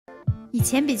以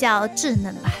前比较稚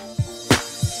嫩啦。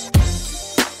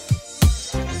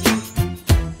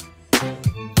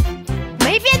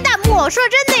没编弹幕，我说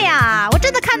真的呀，我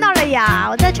真的看到了呀，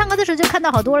我在唱歌的时候就看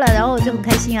到好多了，然后我就很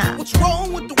开心啊。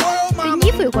跟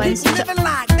衣服有关系的，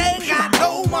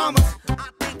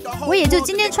我也就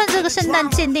今天穿这个圣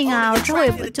诞限定啊，我之后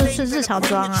也不就是日常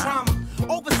装啊。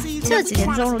这几天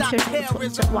妆容确实不错，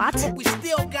这 what？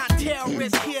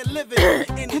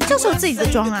 他就是我自己的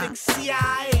妆啊。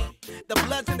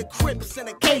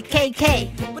KKK。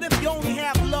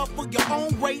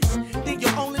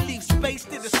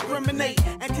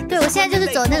对，我现在就是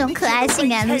走那种可爱性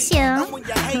感路线哦。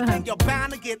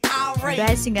可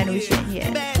爱性感路线也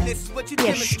是。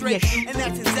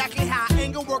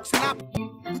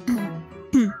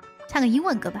唱个英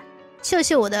文歌吧，秀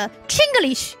秀我的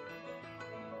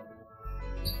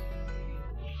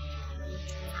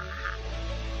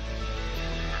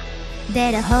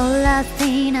Chinglish。There's a whole lot of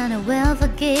things I will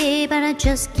forgive, but I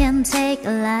just can't take a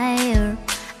liar.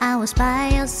 I was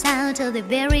by your side till the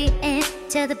very end,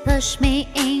 till they pushed me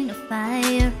in the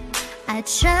fire. I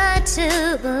tried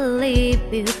to believe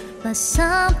you, but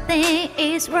something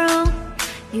is wrong.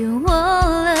 You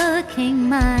won't look in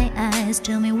my eyes,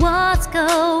 tell me what's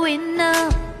going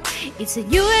on. It's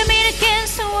you and me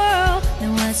against the world.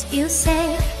 Then what you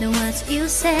say, then what you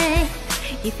say.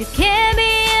 If you can't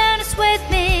be honest with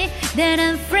me, then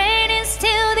I'm frightened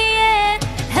till the end.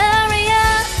 Hurry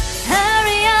up,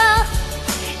 hurry up.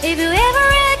 If you ever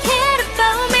really cared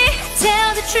about me,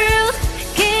 tell the truth,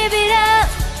 give it up.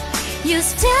 You're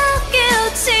still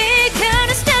guilty,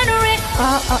 can't stand it.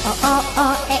 Oh, oh, oh, oh,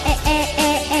 oh, eh, eh, eh,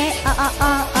 eh, eh, oh, oh,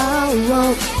 oh, oh,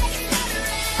 oh.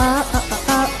 Oh, oh, oh,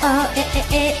 oh, oh, eh, eh,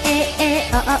 eh, eh, eh,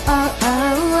 oh, oh, oh,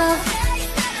 oh, oh.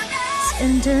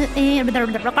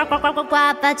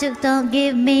 But you don't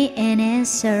give me an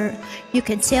answer. You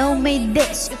can tell me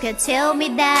this, you can tell me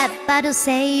that, but you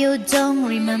say you don't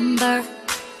remember.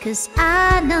 Cause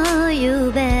I know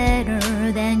you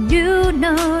better than you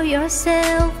know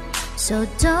yourself. So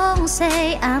don't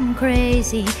say I'm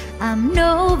crazy, I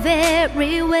know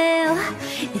very well.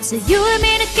 It's a you and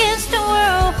me against the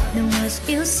world. Then what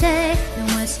you say, then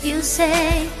what you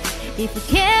say. If you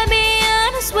can't be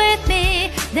honest with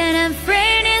me, then I'm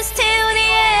frightened till the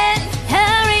end.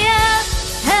 Hurry up,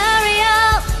 hurry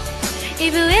up.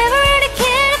 If you ever really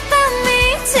care about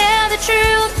me, tell the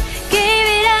truth, give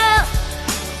it up.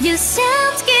 You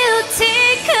sound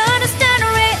guilty, can't stand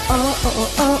it. Oh, oh,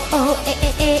 oh, oh, eh,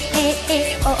 eh, eh, eh,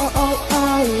 eh, oh, oh, oh,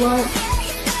 oh, oh.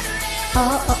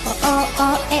 Oh, oh, oh, oh,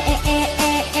 oh, eh, eh, eh,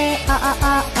 eh, eh, oh, oh,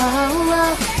 oh, oh,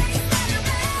 oh.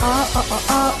 Oh, oh, oh,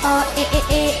 oh, oh, eh, eh,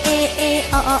 eh, eh, eh,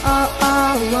 oh, oh, oh,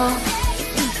 oh, oh.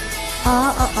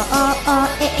 Oh, oh, oh, oh, oh,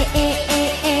 eh, eh, eh,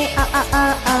 eh, eh, oh, oh, oh,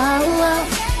 oh, oh.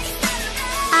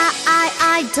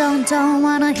 I don't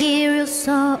wanna hear you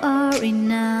sorry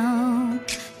now.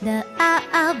 The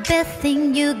best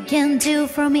thing you can do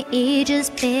for me is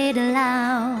just be it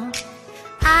loud.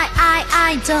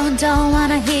 I don't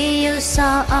wanna hear you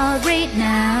sorry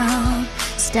now.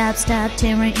 Stop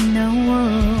tearing in the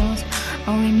walls.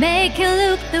 Only make you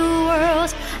look the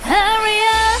worst. Hurry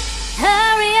up,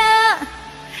 hurry up.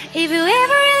 If you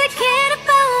ever really cared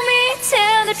about me,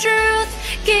 tell the truth,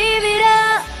 give it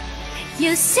up.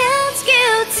 You sound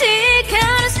guilty,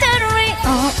 can't stand it.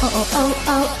 Oh, oh, oh, oh,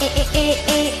 oh, eh, eh, eh,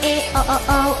 eh, eh, oh, oh,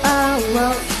 oh, oh,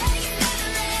 oh.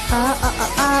 Oh, oh,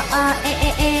 oh, oh, oh, eh,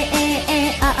 eh, eh, eh,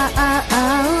 eh, oh, oh, oh,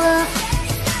 oh, oh.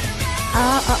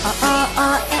 Oh, oh, oh, oh,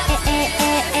 oh, eh, eh, eh,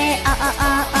 eh, eh, oh, oh, oh,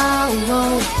 oh,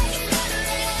 oh.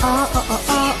 Oh, oh, oh,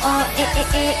 oh, oh, eh, eh,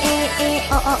 eh, eh, eh,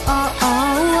 oh, oh, oh, oh,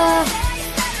 oh.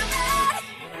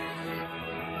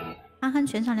 安憨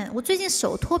全场脸，我最近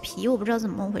手脱皮，我不知道怎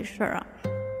么回事啊。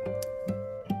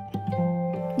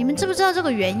你们知不知道这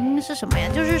个原因是什么呀？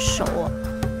就是手，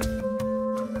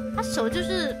他手就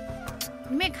是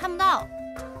你们也看不到，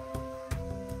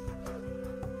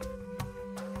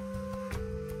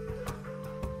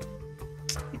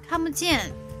也看不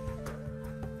见。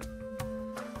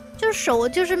就是手，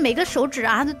就是每个手指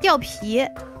啊，它都掉皮，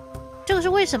这个是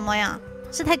为什么呀？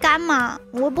是太干吗？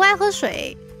我不爱喝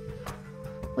水，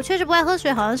我确实不爱喝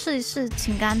水，好像是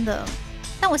挺干的，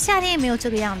但我夏天也没有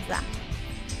这个样子啊。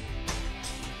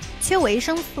缺维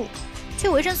生素，缺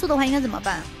维生素的话应该怎么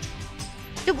办？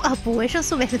就补维生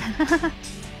素呗。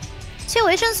缺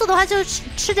维生素的话就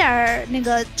吃点那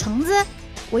个橙子，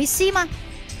维 C 吗？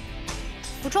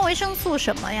补充维生素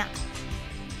什么呀？